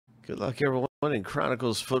Good luck, everyone, in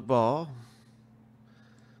Chronicles football.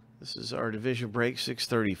 This is our division break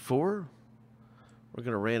 634. We're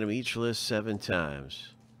going to random each list 7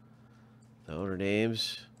 times. The owner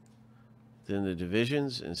names, then the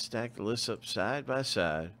divisions, and stack the lists up side by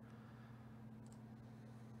side.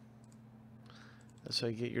 That's how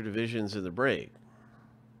you get your divisions in the break.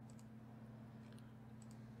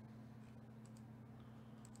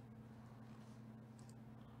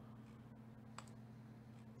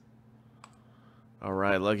 All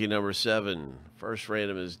right, lucky number 7. First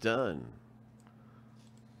random is done.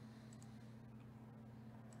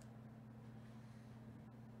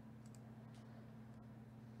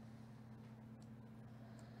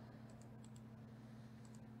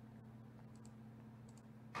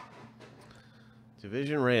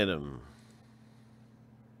 Division random.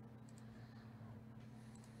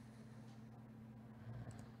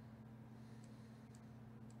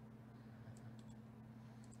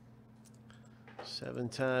 Seven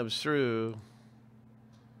times through.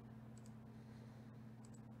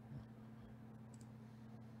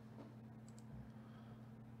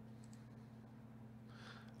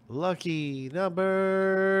 Lucky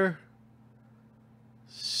number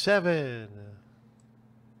 7.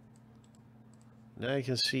 Now you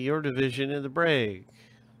can see your division in the break.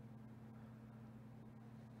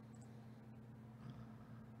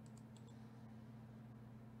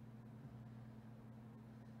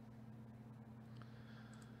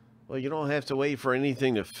 Well, you don't have to wait for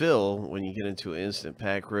anything to fill when you get into an instant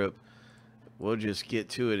pack rip. We'll just get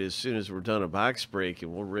to it as soon as we're done a box break,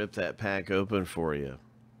 and we'll rip that pack open for you.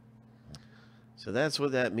 So that's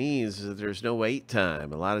what that means, is that there's no wait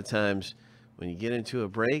time. A lot of times when you get into a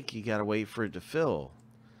break, you got to wait for it to fill.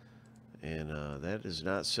 And that is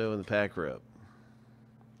not so in the pack rip.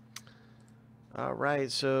 All right,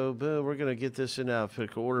 so boom, we're going to get this in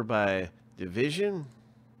alphabetical order by division.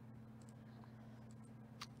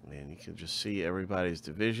 And you can just see everybody's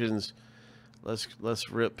divisions.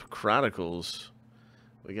 Let's rip Chronicles.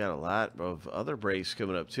 We got a lot of other breaks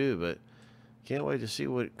coming up too, but can't wait to see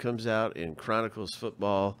what comes out in Chronicles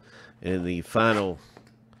football in the final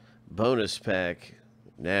bonus pack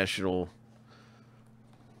national.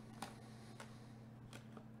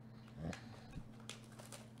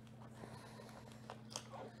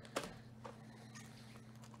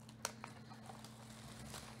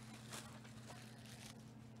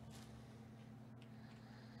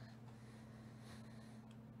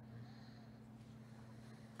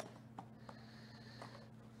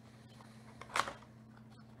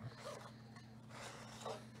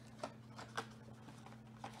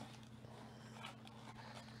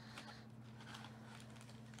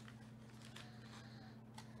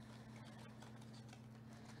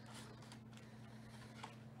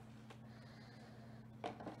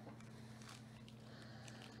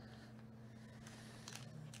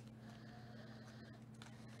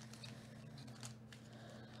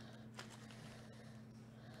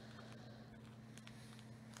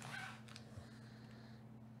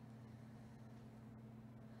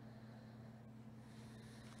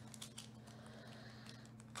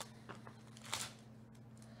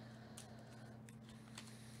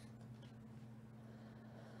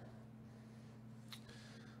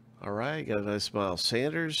 All right, got a nice Miles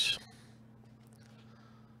Sanders.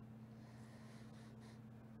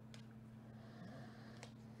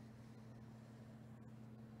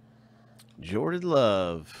 Jordan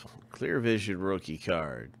Love, clear vision rookie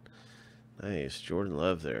card. Nice, Jordan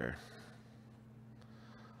Love there.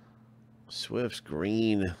 Swift's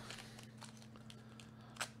green.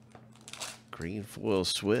 Green foil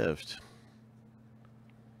Swift.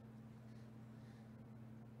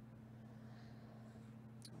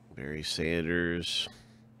 Barry Sanders.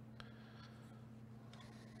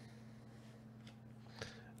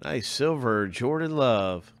 Nice silver, Jordan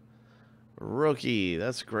Love. Rookie,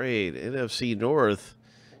 that's great. NFC North,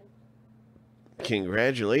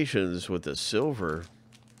 congratulations with the silver.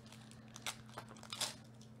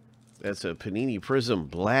 That's a Panini Prism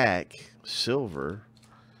Black silver.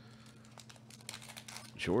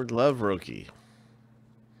 Jordan Love rookie.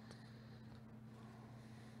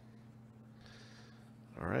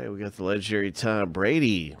 All right, we got the legendary Tom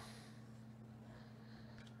Brady.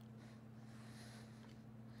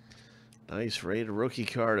 Nice rated rookie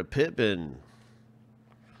card of Pittman.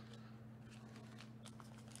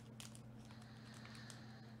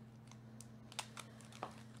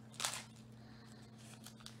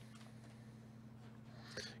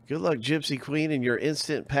 Good luck, Gypsy Queen, in your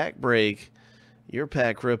instant pack break. Your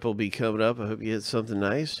pack rip will be coming up. I hope you hit something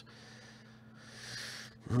nice.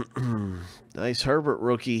 Nice Herbert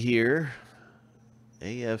rookie here.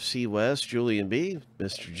 AFC West, Julian B.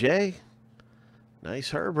 Mr. J. Nice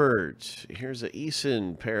Herbert. Here's a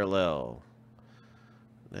Eason parallel.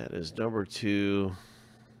 That is number 2.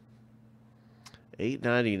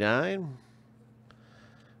 899.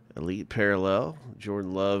 Elite parallel.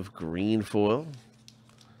 Jordan Love green foil.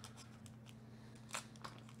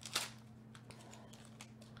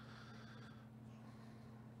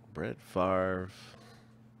 Brett Favre.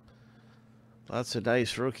 Lots of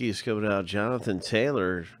nice rookies coming out. Jonathan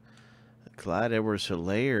Taylor. Clyde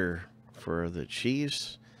Edwards-Helaire for the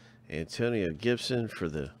Chiefs. Antonio Gibson for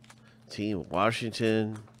the team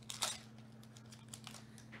Washington.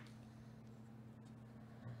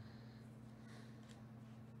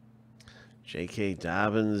 J.K.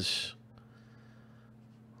 Dobbins.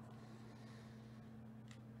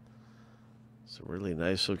 Some really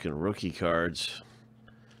nice looking rookie cards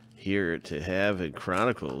here to have in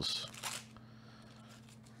Chronicles.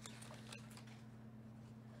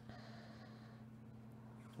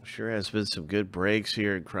 Sure has been some good breaks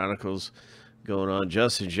here in Chronicles going on.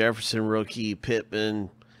 Justin Jefferson rookie, Pittman.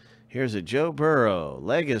 Here's a Joe Burrow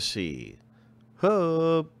legacy.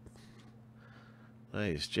 Hope.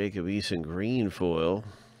 Nice Jacob Eason green foil.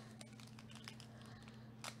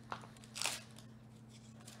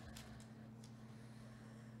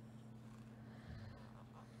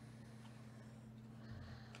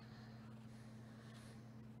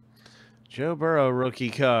 Joe Burrow rookie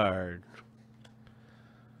card.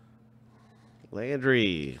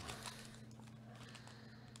 Landry.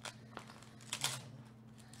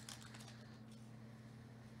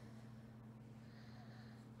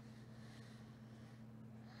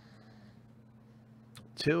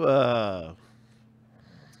 Tua.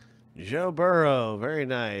 Joe Burrow. Very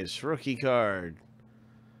nice. Rookie card.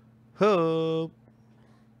 Hope.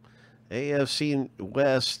 AFC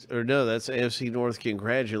West. Or no, that's AFC North.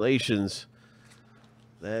 Congratulations.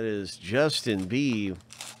 That is Justin B.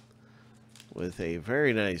 with a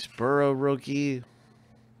very nice Burrow rookie.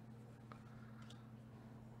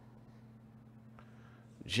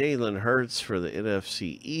 Jalen Hurts for the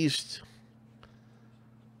NFC East.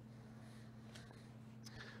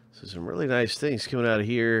 So some really nice things coming out of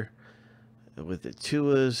here with the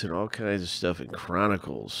Tuas and all kinds of stuff in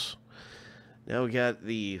Chronicles. Now we got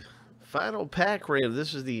the final pack random.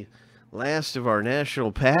 This is the last of our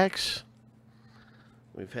national packs.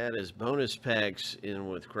 We've had as bonus packs in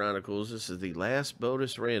with Chronicles. This is the last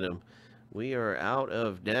bonus random. We are out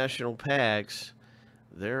of national packs.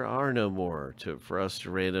 There are no more for us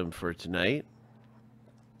to random for tonight.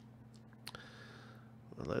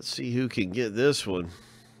 Well, let's see who can get this one.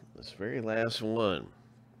 This very last one.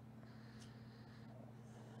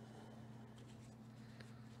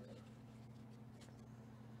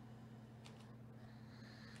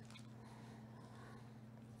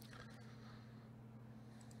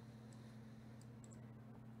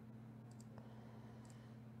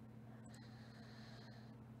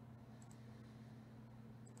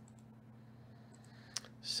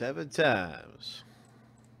 Seven times.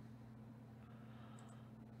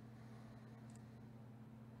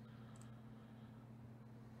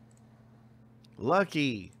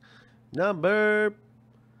 Lucky number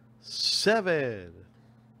 7.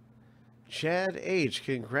 Chad H.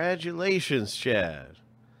 Congratulations, Chad.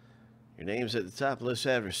 Your name's at the top of the list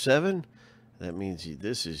after 7. That means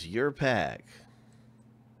this is your pack.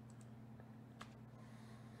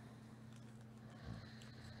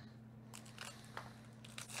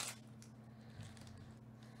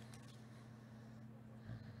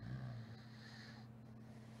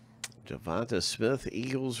 Devonta Smith,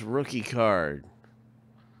 Eagles rookie card.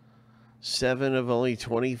 7 of only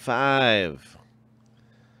 25.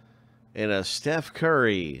 And a Steph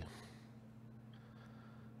Curry.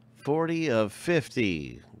 40 of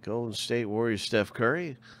 50. Golden State Warriors Steph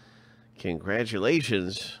Curry.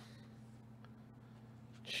 Congratulations,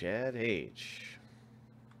 Chad H.